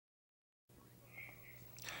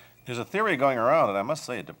There's a theory going around, and I must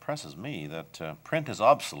say it depresses me, that print is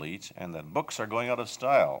obsolete and that books are going out of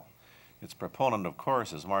style. Its proponent, of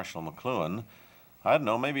course, is Marshall McLuhan. I don't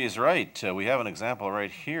know, maybe he's right. We have an example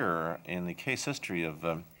right here in the case history of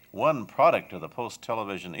one product of the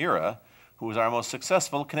post-television era who was our most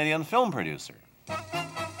successful Canadian film producer.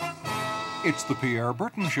 It's the Pierre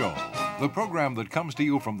Burton Show, the program that comes to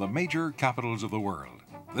you from the major capitals of the world.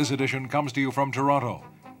 This edition comes to you from Toronto,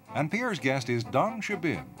 and Pierre's guest is Don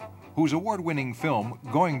Shebib, whose award-winning film,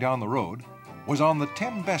 Goin Down the Road, was on the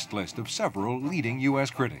 10 best list of several leading U.S.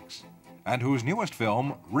 critics, and whose newest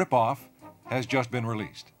film, Rip Off, has just been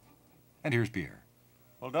released. And here's Pierre.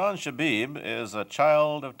 Well, Don Shebib is a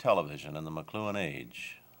child of television in the McLuhan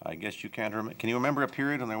age. I guess you can't remember. Can you remember a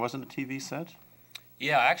period when there wasn't a TV set?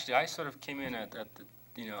 Yeah, actually, I sort of came in at the,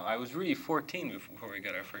 I was really 14 before we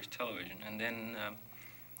got our first television, and then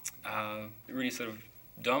it really sort of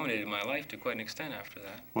dominated my life to quite an extent after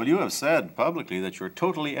that. Well, you have said publicly that you're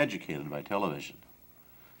totally educated by television.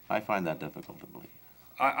 I find that difficult to believe.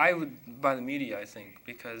 I would, by the media, I think,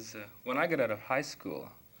 because when I got out of high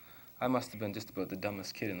school, I must have been just about the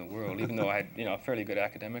dumbest kid in the world, even though I had, a fairly good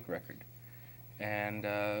academic record. And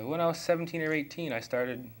when I was 17 or 18, I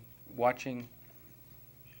started watching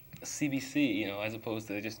CBC, as opposed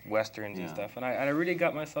to just westerns and stuff. And I really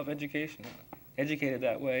got myself educated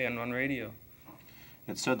that way and on radio.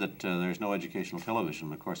 It's said that there's no educational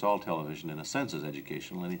television. Of course, all television, in a sense, is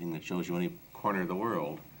educational. Anything that shows you any corner of the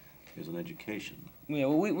world is an education. Yeah,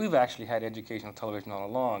 well, we've actually had educational television all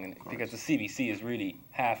along, and because the CBC is really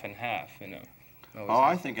half and half, Oh,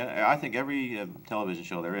 I think every television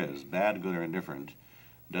show there is, bad, good, or indifferent,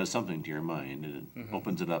 does something to your mind. It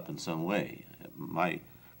opens it up in some way. My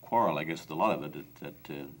quarrel, I guess, with a lot of it, that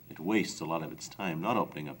it wastes a lot of its time not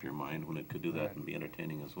opening up your mind when it could do that and be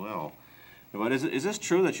entertaining as well. But is this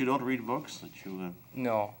true that you don't read books? That you?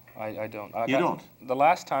 No, I don't. You don't? The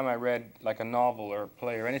last time I read like a novel or a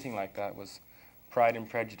play or anything like that was Pride and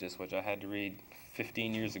Prejudice, which I had to read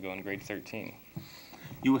 15 years ago in grade 13.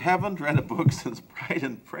 You haven't read a book since Pride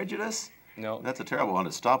and Prejudice? No. That's a terrible one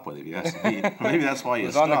to stop with, if you ask me. Maybe that's why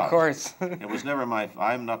you stopped. It was on the course. It was never my...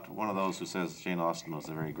 I'm not one of those who says Jane Austen was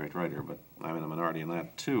a very great writer, but I'm in a minority in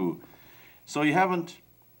that, too. So you haven't...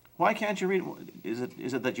 Why can't you read? Is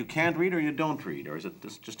it that you can't read or you don't read, or is it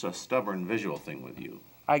just a stubborn visual thing with you?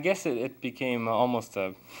 I guess it became almost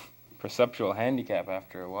a perceptual handicap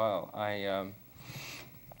after a while. I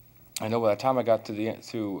know by the time I got to the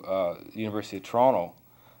University of Toronto,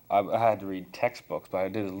 I had to read textbooks, but I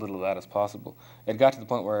did as little of that as possible. It got to the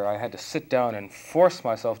point where I had to sit down and force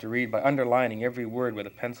myself to read by underlining every word with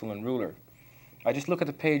a pencil and ruler. I just look at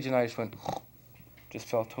the page and I just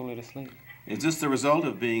fell totally asleep. Is this the result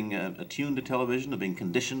of being attuned to television, of being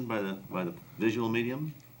conditioned by the visual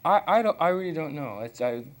medium? I really don't know.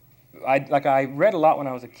 I read a lot when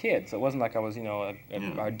I was a kid, so it wasn't like I was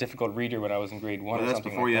a difficult reader when I was in grade 1 or something. Well, that's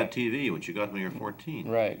before you had TV, which you got when you were 14.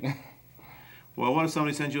 Right. Well, what if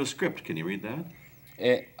somebody sends you a script? Can you read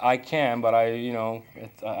that? I can, but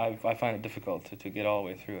I find it difficult to get all the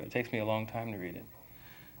way through it. It takes me a long time to read it.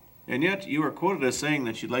 And yet, you were quoted as saying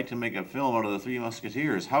that you'd like to make a film out of the Three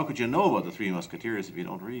Musketeers. How could you know about the Three Musketeers if you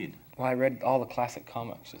don't read? Well, I read all the classic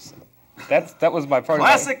comics. That was my part.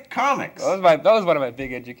 Classic comics. That was one of my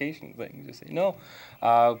big education things.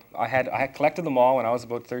 I had collected them all when I was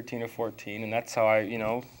about 13 or 14, and that's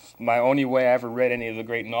how my only way I ever read any of the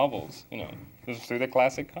great novels. Was through the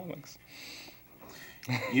classic comics.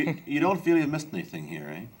 You don't feel you've missed anything here,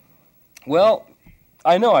 eh? Well,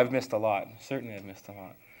 I know I've missed a lot. Certainly, I've missed a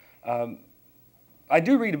lot. I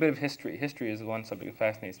do read a bit of history. History is one subject that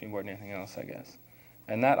fascinates me more than anything else, I guess.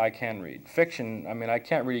 And that I can read. Fiction, I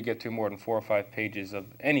can't really get through more than 4 or 5 pages of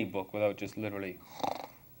any book without just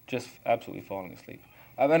absolutely falling asleep.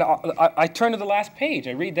 I turn to the last page,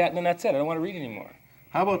 I read that, and then that's it. I don't want to read anymore.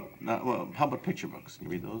 How about picture books? Can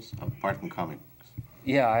you read those, apart from comic books?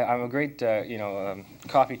 Yeah, I'm a great,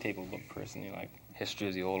 coffee table book person, like History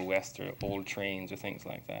of the Old West or Old Trains or things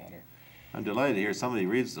like that. I'm delighted to hear somebody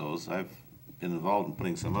reads those. I've been involved in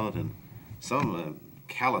putting some out, and some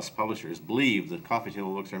callous publishers believe that coffee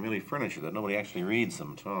table books are merely furniture, that nobody actually reads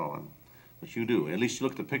them at all. But you do. At least you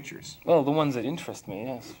look at the pictures. Well, the ones that interest me,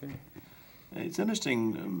 yes, sure. It's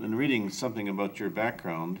interesting in reading something about your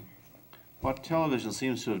background, what television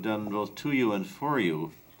seems to have done both to you and for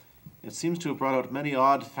you. It seems to have brought out many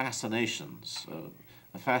odd fascinations.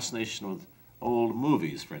 A fascination with old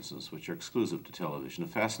movies, for instance, which are exclusive to television. A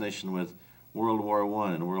fascination with World War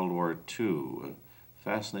I and World War II. A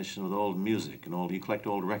fascination with old music and you collect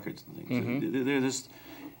old records and things. There's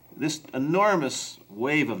this enormous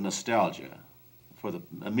wave of nostalgia for the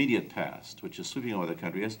immediate past, which is sweeping over the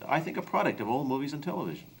country, is, I think, a product of old movies and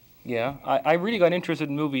television. Yeah, I really got interested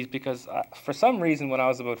in movies because for some reason when I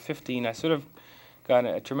was about 15, I sort of got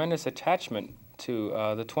a tremendous attachment to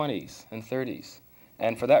the 20s and 30s.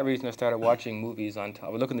 And for that reason, I started watching movies on. I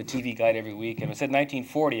would look in the TV guide every week, and if it said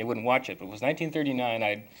 1940, I wouldn't watch it. But if it was 1939,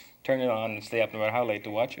 I'd turn it on and stay up no matter how late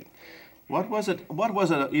to watch it. What was it? What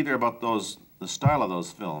was it either about the style of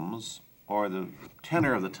those films, or the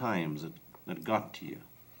tenor of the times that got to you?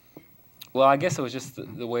 Well, I guess it was just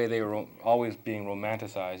the way they were always being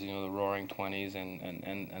romanticized. You know, the Roaring 20s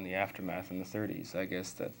and the aftermath in the 30s. I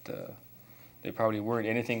guess that. They probably weren't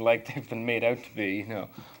anything like they've been made out to be, you know.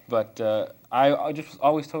 But I just was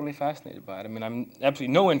always totally fascinated by it. I mean, I'm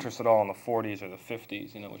absolutely no interest at all in the 40s or the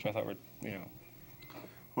 50s, you know, which I thought were, you know.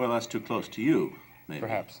 Well, that's too close to you, maybe.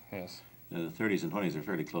 Perhaps, yes. The 30s and 20s are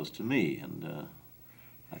fairly close to me, and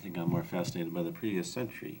I think I'm more fascinated by the previous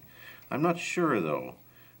century. I'm not sure, though.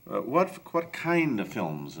 What kind of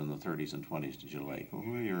films in the 30s and 20s did you like? What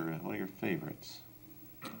are your favorites?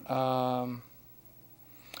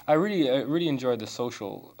 I really enjoyed the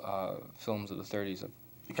social films of the 30s.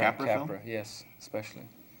 The Capra film? Yes, especially.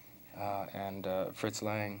 And Fritz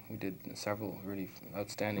Lang, who did several really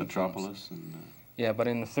outstanding Metropolis films. and... Yeah, but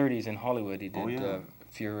in the 30s in Hollywood, he did Oh, yeah.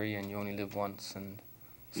 Fury and You Only Live Once. And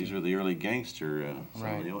these were the early gangster, Right.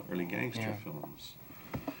 Some of the early gangster Yeah. films.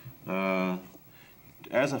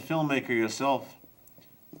 As a filmmaker yourself,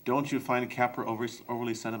 don't you find Capra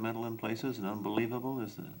overly sentimental in places and unbelievable?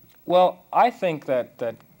 Is it? Well, I think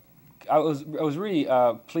that I was really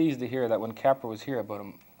pleased to hear that when Capra was here about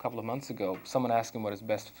a couple of months ago, someone asked him what his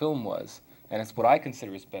best film was, and it's what I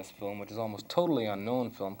consider his best film, which is almost totally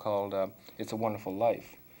unknown film called It's a Wonderful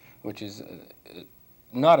Life, which is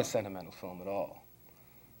not a sentimental film at all,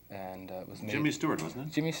 and it was made. Jimmy Stewart, wasn't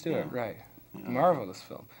it? Jimmy Stewart, Yeah. right. Yeah. Marvelous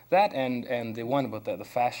film. That and the one about the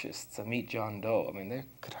fascists, Meet John Doe. I mean, they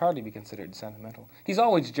could hardly be considered sentimental. He's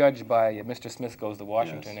always judged by Mr. Smith Goes to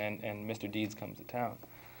Washington Yes. and Mr. Deeds Comes to Town.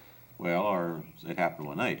 Well, or It Happened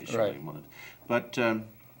One Night, is Right. surely one of. But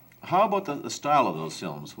how about the style of those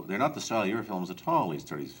films? They're not the style of your films at all, these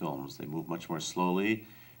 30s films. They move much more slowly.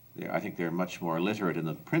 I think they're much more literate in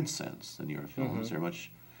the print sense than your films.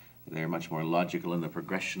 They're much more logical in the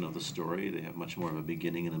progression of the story. They have much more of a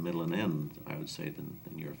beginning and a middle and end, I would say,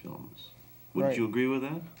 than your films. Wouldn't Right. you agree with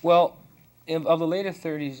that? Well, of the later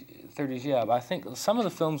 30s, yeah. But I think some of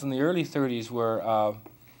the films in the early 30s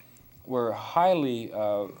were highly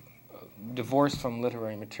divorced from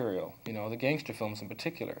literary material. You know, the gangster films in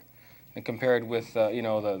particular, and compared with you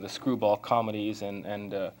know the screwball comedies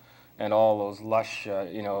and all those lush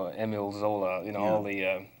you know Emile Zola, you know all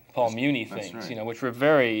the Paul Muni things, right. you know, which were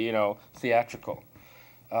very you know theatrical.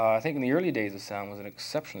 I think in the early days of sound was an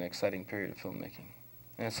exceptionally exciting period of filmmaking,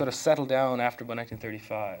 and it sort of settled down after about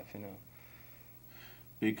 1935. You know.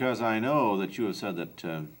 Because I know that you have said that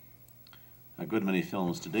a good many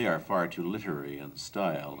films today are far too literary in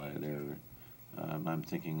style. I'm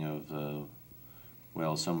thinking of,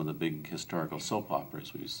 well, some of the big historical soap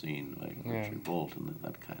operas we've seen, like Yeah. Richard Bolt and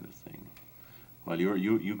that kind of thing. While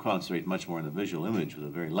you concentrate much more on the visual image with a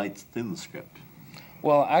very light, thin script.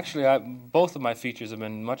 Well, actually, both of my features have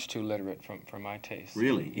been much too literate for my taste.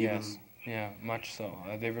 Really? Yes. Yeah, much so.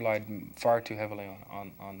 They relied far too heavily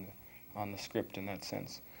on the script in that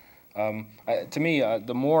sense. To me,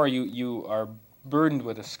 the more you are burdened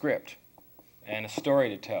with a script and a story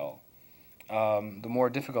to tell, the more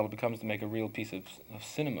difficult it becomes to make a real piece of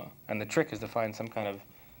cinema. And the trick is to find some kind of,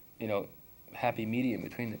 you know, happy medium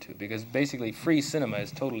between the two. Because basically, free cinema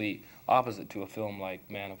is totally opposite to a film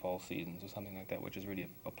like Man of All Seasons or something like that, which is really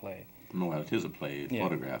a play. No, well, it is a play, Yeah.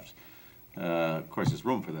 photographed. Of course, there's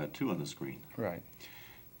room for that, too, on the screen. Right.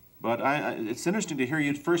 But it's interesting to hear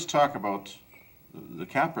you first talk about the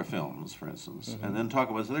Capra films, for instance, and then talk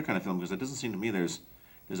about this other kind of film, because it doesn't seem to me there's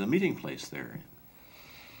a meeting place there.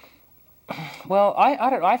 Well,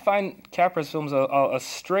 I find Capra's films a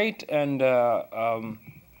straight and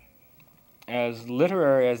as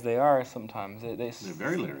literary as they are sometimes. They're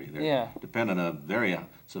very literary. They Yeah. depend on a very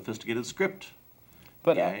sophisticated script.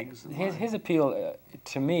 But gags and his lines. appeal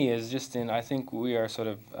to me is just in, I think we are sort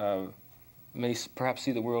of, may perhaps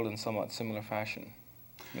see the world in somewhat similar fashion,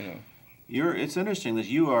 you know. It's interesting that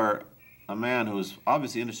you are a man who's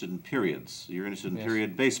obviously interested in periods. You're interested in Yes.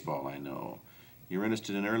 period baseball, I know. You're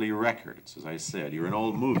interested in early records, as I said. You're an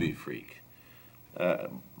old movie freak.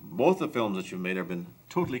 Both the films that you've made have been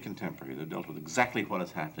totally contemporary. They've dealt with exactly what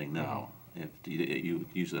is happening now. If you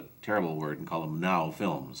use a terrible word and call them now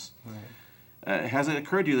films. Right. Has it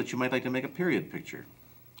occurred to you that you might like to make a period picture?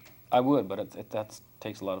 I would, but that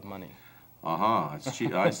takes a lot of money. It's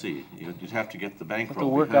cheap. I see. You'd have to get the Have bankroll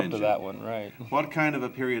to work up behind to you. that one, right? What kind of a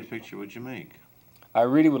period picture would you make? I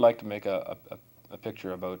really would like to make a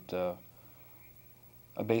picture about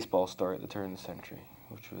a baseball star at the turn of the century,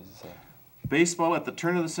 which was. Baseball at the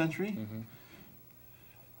turn of the century? Mhm.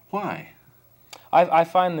 Why? I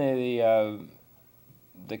find the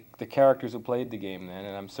characters who played the game then,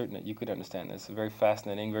 and I'm certain that you could understand this, very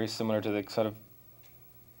fascinating, very similar to the sort of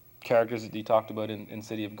characters that you talked about in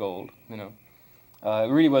City of Gold. You know, it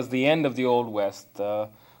really was the end of the Old West.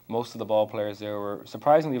 Most of the ball players there were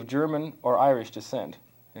surprisingly of German or Irish descent.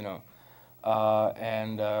 You know,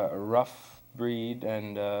 and rough breed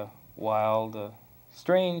and wild,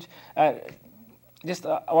 strange. I'm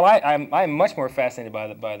much more fascinated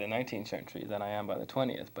by the 19th century than I am by the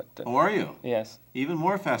 20th. But Oh, are you? yes. Even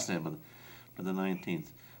more fascinated by the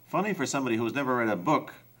 19th. Funny for somebody who's never read a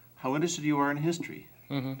book, how interested you are in history.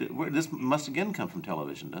 Mm-hmm. This must again come from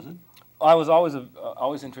television, does it? I was always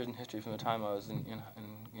interested in history from the time I was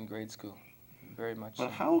in grade school, very much. But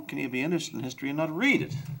so. how can you be interested in history and not read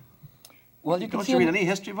it? Well, you can Don't see you read any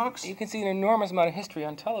history books? You can see an enormous amount of history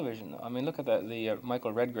on television. I mean, look at the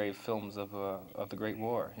Michael Redgrave films of the Great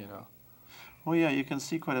War. You know. Oh yeah, you can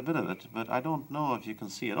see quite a bit of it, but I don't know if you can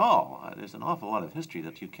see it all. There's an awful lot of history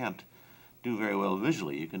that you can't do very well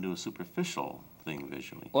visually. You can do a superficial thing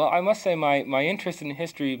visually. Well, I must say my interest in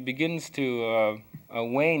history begins to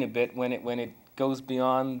wane a bit when it goes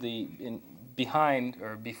beyond behind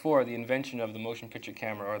or before the invention of the motion picture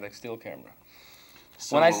camera or the still camera.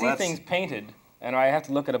 So When I see things painted and I have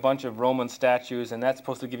to look at a bunch of Roman statues and that's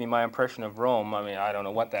supposed to give me my impression of Rome, I mean, I don't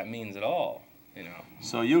know what that means at all, you know.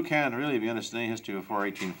 So you can't really be interested in any history before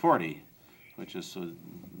 1840, which is the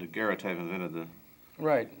Daguerreotype invented the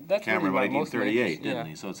Right. That's camera really about my most 1838, yeah. didn't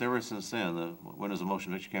he? So it's ever since then. When was the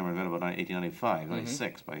motion picture camera invented? About 1895,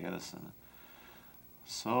 96 by Edison.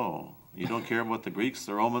 So you don't care about the Greeks,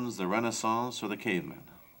 the Romans, the Renaissance, or the cavemen?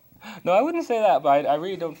 No, I wouldn't say that, but I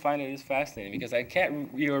really don't find it as fascinating because I can't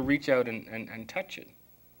reach out and touch it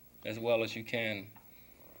as well as you can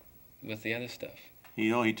with the other stuff.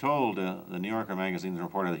 He told the New Yorker magazine's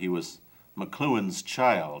reporter that he was McLuhan's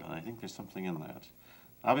child, and I think there's something in that.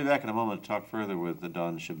 I'll be back in a moment to talk further with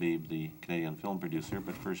Don Shebib, the Canadian film producer,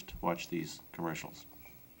 but first watch these commercials.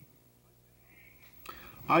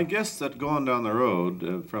 I guess that Goin Down the Road,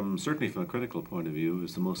 certainly from a critical point of view,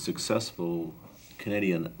 is the most successful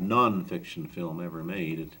Canadian non-fiction film ever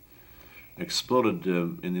made. It exploded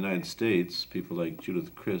in the United States. People like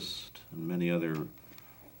Judith Crist and many other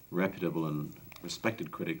reputable and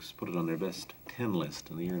respected critics put it on their best 10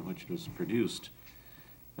 list in the year in which it was produced.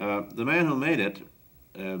 The man who made it,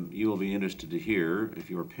 you will be interested to hear if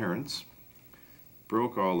you were parents,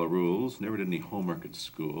 broke all the rules, never did any homework at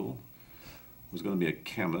school, was going to be a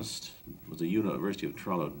chemist, was a University of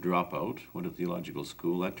Toronto dropout, went to theological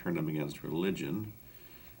school, that turned him against religion.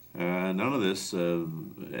 None of this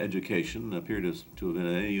education appeared to have been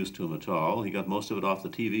of any use to him at all. He got most of it off the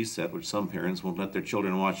TV set, which some parents won't let their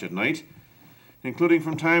children watch at night, including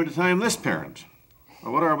from time to time this parent.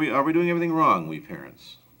 What are we doing everything wrong, we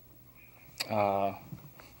parents?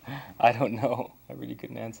 I don't know. I really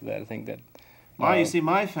couldn't answer that. I think that... You see,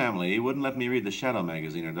 my family wouldn't let me read the Shadow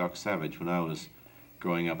magazine or Doc Savage when I was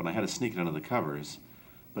growing up, and I had to sneak it under the covers.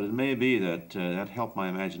 But it may be that that helped my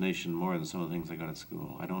imagination more than some of the things I got at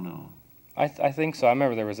school. I don't know. I think so. I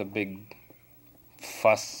remember there was a big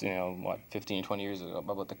fuss, 15, 20 years ago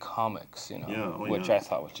about the comics, which I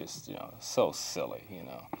thought was just, so silly,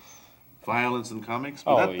 Violence in comics?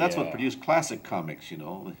 But that's what produced classic comics,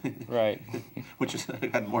 Right. Which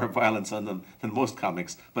had more violence on them than most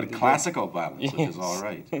comics, but classical violence, which is all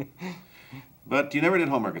right. But you never did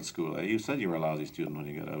homework at school. You said you were a lousy student when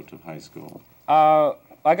you got out of high school.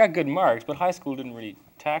 I got good marks, but high school didn't really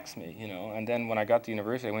tax me, And then when I got to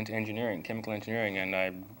university, I went to engineering, chemical engineering, and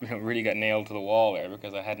I really got nailed to the wall there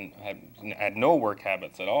because I had no work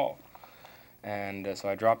habits at all. And so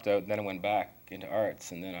I dropped out, and then I went back into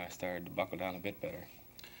arts, and then I started to buckle down a bit better.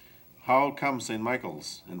 How come St.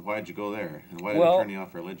 Michael's, and why did you go there? And why did it turn you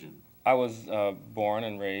off religion? I was born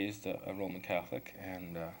and raised a Roman Catholic,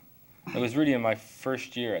 and it was really in my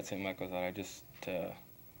first year at St. Michael's that I just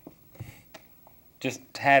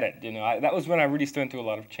had it, that was when I really started through a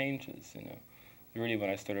lot of changes, Really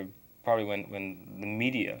when I started, probably when the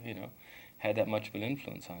media, had that much of an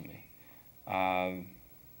influence on me.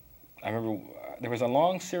 I remember there was a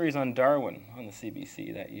long series on Darwin on the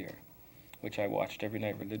CBC that year, which I watched every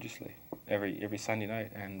night religiously, every Sunday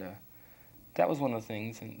night, and that was one of the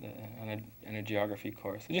things in a geography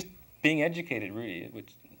course. Just being educated, really, which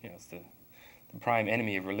is the prime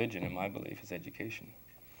enemy of religion, in my belief, is education.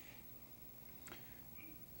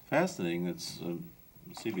 Fascinating. It's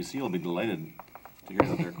CBC will be delighted to hear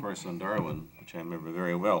that their course on Darwin, which I remember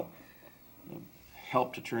very well,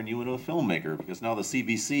 helped to turn you into a filmmaker, because now the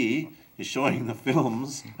CBC is showing the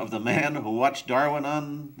films of the man who watched Darwin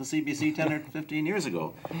on the CBC 10 or 15 years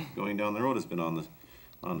ago. Going Down the Road has been on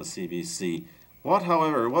the CBC.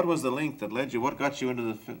 However, what was the link that led you? What got you into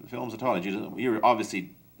the films at all? You're obviously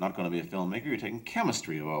not going to be a filmmaker. You're taking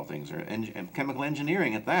chemistry of all things, or chemical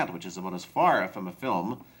engineering at that, which is about as far from a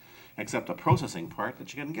film, except a processing part,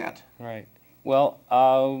 that you can get. Right. Well,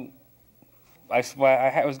 I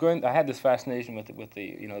had this fascination with the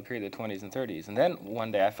the period of the 20s and 30s, and then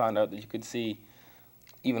one day I found out that you could see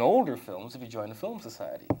even older films if you joined a film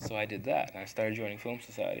society. So I did that, and I started joining film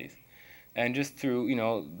societies. And just through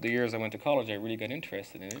the years I went to college, I really got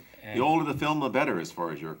interested in it. And the older the film, the better, as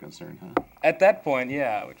far as you're concerned, huh? At that point,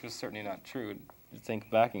 yeah, which was certainly not true to think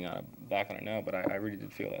back on it now, but I really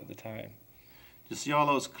did feel that at the time. You see all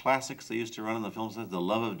those classics they used to run in the films, The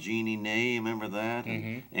Love of Jeannie Nay, remember that?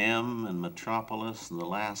 And M and Metropolis and The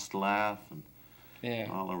Last Laugh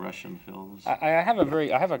and all the Russian films. I have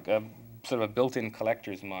a sort of a built-in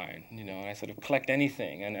collector's mind, and I sort of collect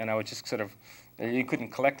anything, and I would just sort of, you couldn't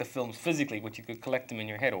collect the films physically, but you could collect them in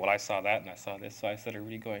your head. Well, I saw that and I saw this, so I started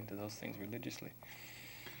really going to those things religiously.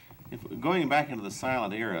 Going back into the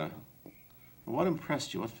silent era, what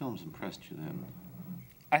impressed you? What films impressed you then?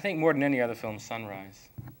 I think more than any other film, Sunrise.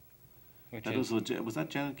 Was that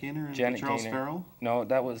Janet Gaynor and Charles Gaynor. Farrell? No,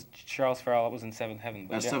 that was Charles Farrell. That was in Seventh Heaven.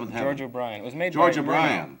 That's Seventh Heaven. George O'Brien. It was made George by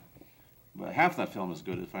O'Brien. But half that film is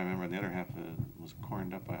good, if I remember. The other half was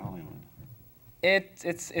corned up by Hollywood.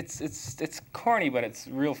 It's corny, but it's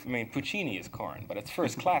real. I mean, Puccini is corn, but it's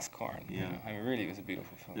first class corn. Yeah. I mean, really, it was a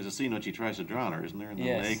beautiful film. There's a scene in which he tries to drown her, isn't there? In the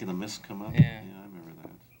lake, and the mist come up. Yeah. Yeah, I remember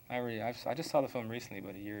that. I just saw the film recently,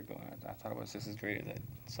 about a year ago. And I thought it was just as great as I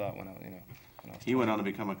saw it when I was. He went on to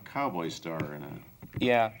become a cowboy star in a.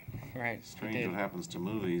 Yeah, right. Strange what happens to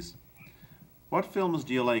movies. What films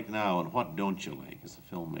do you like now, and what don't you like as a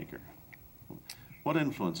filmmaker? What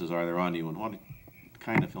influences are there on you, and what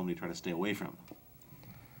kind of film do you try to stay away from?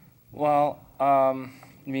 Well,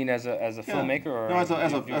 you mean as a filmmaker, or no, as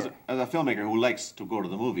a filmmaker who likes to go to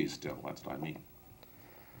the movies still. That's what I mean.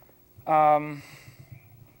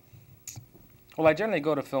 Well, I generally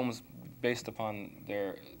go to films based upon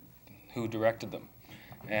who directed them,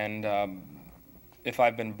 and if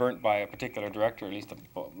I've been burnt by a particular director, at least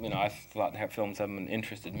I thought films haven't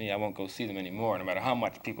interested me, I won't go see them anymore, no matter how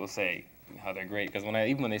much people say how they're great. Because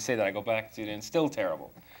even when they say that, I go back and see it, and it's still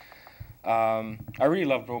terrible. I really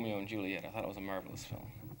loved Romeo and Juliet. I thought it was a marvelous film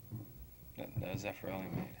that Zeffirelli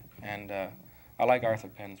made, and I like Arthur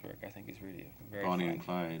Penn's work. I think he's really a very Bonnie and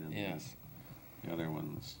Clyde. And yes. The other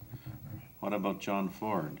ones. What about John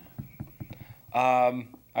Ford? I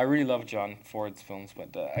really love John Ford's films,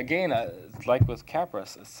 but again, like with Capra,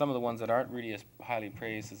 some of the ones that aren't really as highly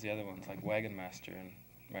praised as the other ones, like Wagon Master and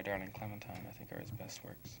My Darling Clementine, I think are his best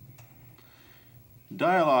works.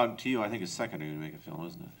 Dialogue to you, I think, is secondary to make a film,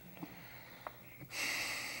 isn't it?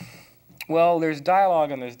 Well, there's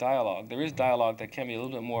dialogue and there's dialogue. There is dialogue that can be a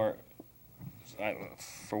little bit more,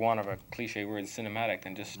 for want of a cliche word, cinematic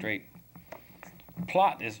than just straight.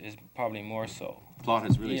 Plot is probably more so. Plot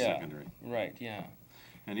is really secondary. Right, yeah.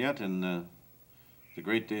 And yet, in the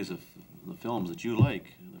great days of the films that you like,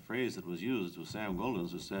 the phrase that was used was Sam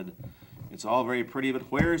Golden's, who said, "It's all very pretty, but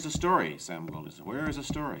where is the story?" Sam Golden said, "Where is the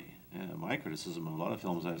story?" My criticism of a lot of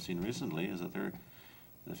films I've seen recently is that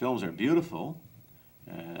the films are beautiful,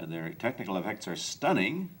 their technical effects are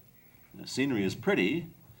stunning, the scenery is pretty,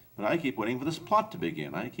 but I keep waiting for this plot to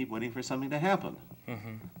begin. I keep waiting for something to happen.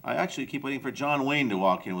 I actually keep waiting for John Wayne to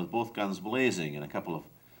walk in with both guns blazing in a couple of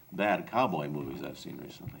bad cowboy movies I've seen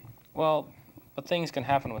recently. Well, but things can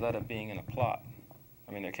happen without it being in a plot.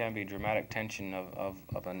 I mean, there can be dramatic tension not of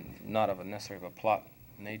a necessarily of a plot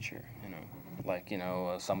nature, like,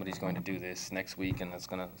 somebody's going to do this next week and it's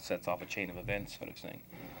going to set off a chain of events sort of thing.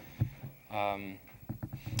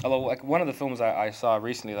 Although, like, one of the films I saw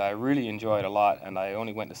recently that I really enjoyed a lot, and I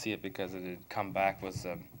only went to see it because it had come back, was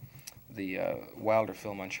the Wilder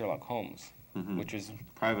film on Sherlock Holmes. Which was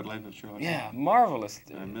Private Life of Sherlock Holmes. Yeah, marvelous,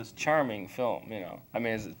 charming it. film. I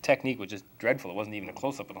mean, his technique was just dreadful. It wasn't even a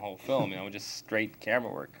close-up in the whole film. It was just straight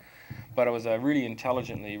camera work. But it was a really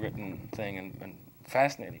intelligently written thing and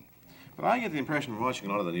fascinating. But I get the impression from watching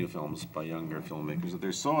a lot of the new films by younger filmmakers that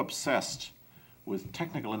they're so obsessed with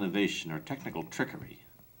technical innovation or technical trickery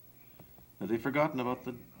that they've forgotten about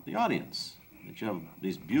the audience. That you have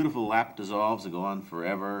these beautiful lap dissolves that go on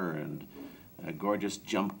forever, and gorgeous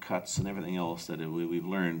jump cuts and everything else that we've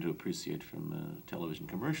learned to appreciate from television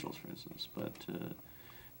commercials, for instance. But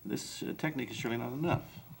this technique is surely not enough.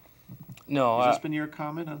 No. Has this been your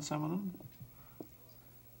comment on some of them?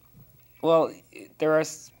 Well, there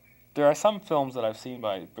are some films that I've seen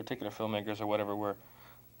by particular filmmakers or whatever where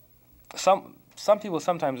some people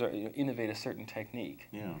sometimes innovate a certain technique.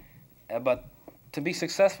 Yeah. But to be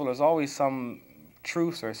successful, there's always some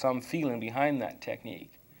truth or some feeling behind that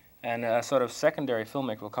technique. And a sort of secondary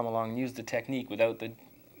filmmaker will come along and use the technique without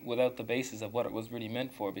the basis of what it was really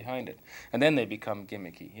meant for behind it. And then they become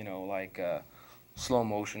gimmicky, you know, like slow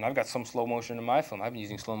motion. I've got some slow motion in my film. I've been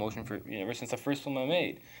using slow motion for, you know, ever since the first film I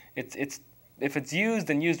made. If it's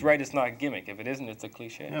used and used right, it's not a gimmick. If it isn't, it's a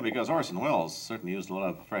cliche. Yeah, because Orson Welles certainly used a lot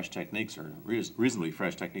of fresh techniques, or reasonably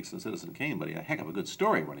fresh techniques in Citizen Kane, but he had a heck of a good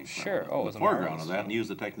story running from Sure. Oh, it was the foreground of that, and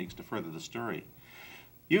used the techniques to further the story.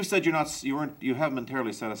 You said you haven't been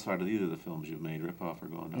terribly satisfied with either of the films you've made, Rip-Off or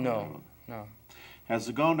Going Down the Road. No. Has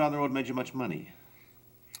the Going Down the Road made you much money?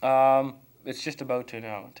 It's just about to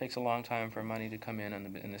now. It takes a long time for money to come in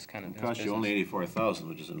this kind of business. It cost you only $84,000,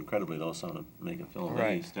 which is an incredibly low sum to make a film of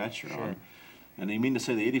any stature on. And you mean to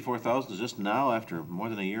say the $84,000 is just now, after more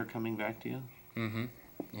than a year, coming back to you? Mm-hmm.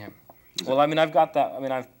 Yeah. Well, I mean, I've got that. I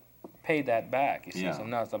mean, I've paid that back. You see, Yeah. so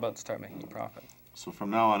now it's about to start making a profit. So from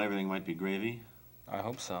now on, everything might be gravy. I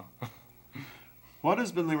hope so. What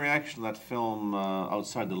has been the reaction to that film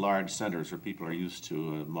outside the large centers where people are used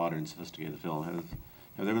to modern, sophisticated film?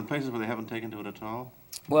 Have there been places where they haven't taken to it at all?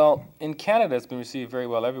 Well, in Canada, it's been received very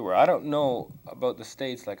well everywhere. I don't know about the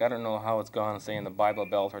States. Like, I don't know how it's gone, say, in the Bible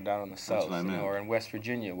Belt or down in the South, what I meant. or in West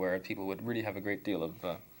Virginia, where people would really have a great deal of,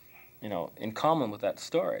 you know, in common with that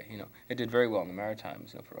story. You know, it did very well in the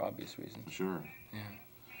Maritimes, you know, for obvious reasons. Sure. Yeah.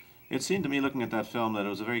 It seemed to me, looking at that film, that it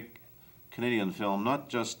was a very Canadian film, not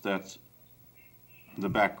just that the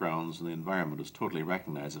backgrounds and the environment was totally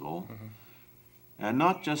recognizable, and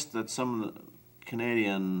not just that some of the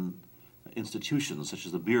Canadian institutions, such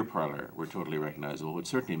as the beer parlor, were totally recognizable, which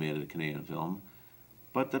certainly made it a Canadian film,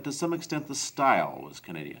 but that to some extent the style was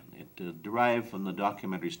Canadian. It derived from the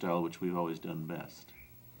documentary style which we've always done best.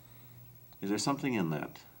 Is there something in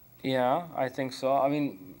that? Yeah, I think so. I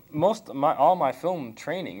mean, all my film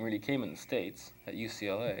training really came in the States at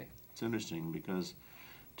UCLA. It's interesting because,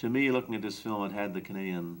 to me, looking at this film, it had the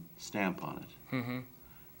Canadian stamp on it. Mm-hmm.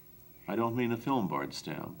 I don't mean a film board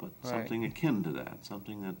stamp, but Right. something akin to that,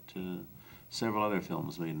 something that several other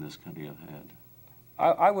films made in this country have had.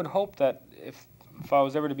 I would hope that if I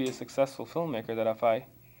was ever to be a successful filmmaker, that if I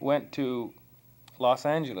went to Los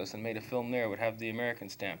Angeles and made a film there, it would have the American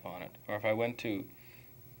stamp on it. Or if I went to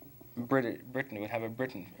Britain, it would have a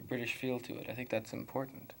British feel to it. I think that's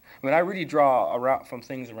important. I mean, I really draw from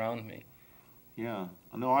things around me. Yeah.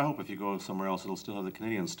 No, I hope if you go somewhere else, it'll still have the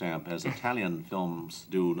Canadian stamp, as Italian films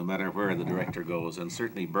do, no matter where the director goes, and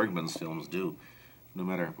certainly Bergman's films do, no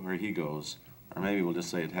matter where he goes. Or maybe we'll just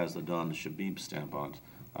say it has the Don Shebib stamp on it.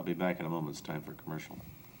 I'll be back in a moment. It's time for commercial.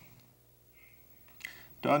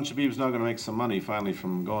 Don Shebib's now going to make some money, finally,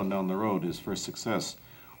 from Going Down the Road, his first success.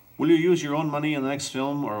 Will you use your own money in the next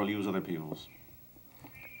film, or will you use other people's?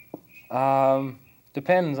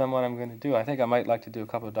 Depends on what I'm going to do. I think I might like to do a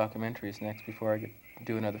couple of documentaries next before I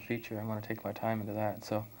do another feature. I want to take my time into that.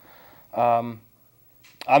 So, I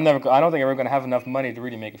don't think I'm ever going to have enough money to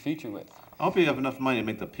really make a feature with. I hope you have enough money to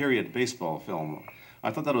make the period baseball film.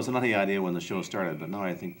 I thought that was a nutty idea when the show started, but now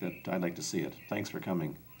I think that I'd like to see it. Thanks for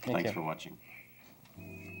coming. Thanks for watching.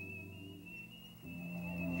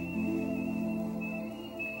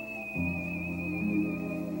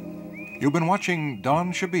 You've been watching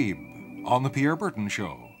Don Shebib on The Pierre Burton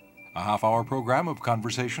Show, a half-hour program of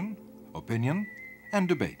conversation, opinion, and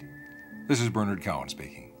debate. This is Bernard Cowan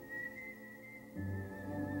speaking.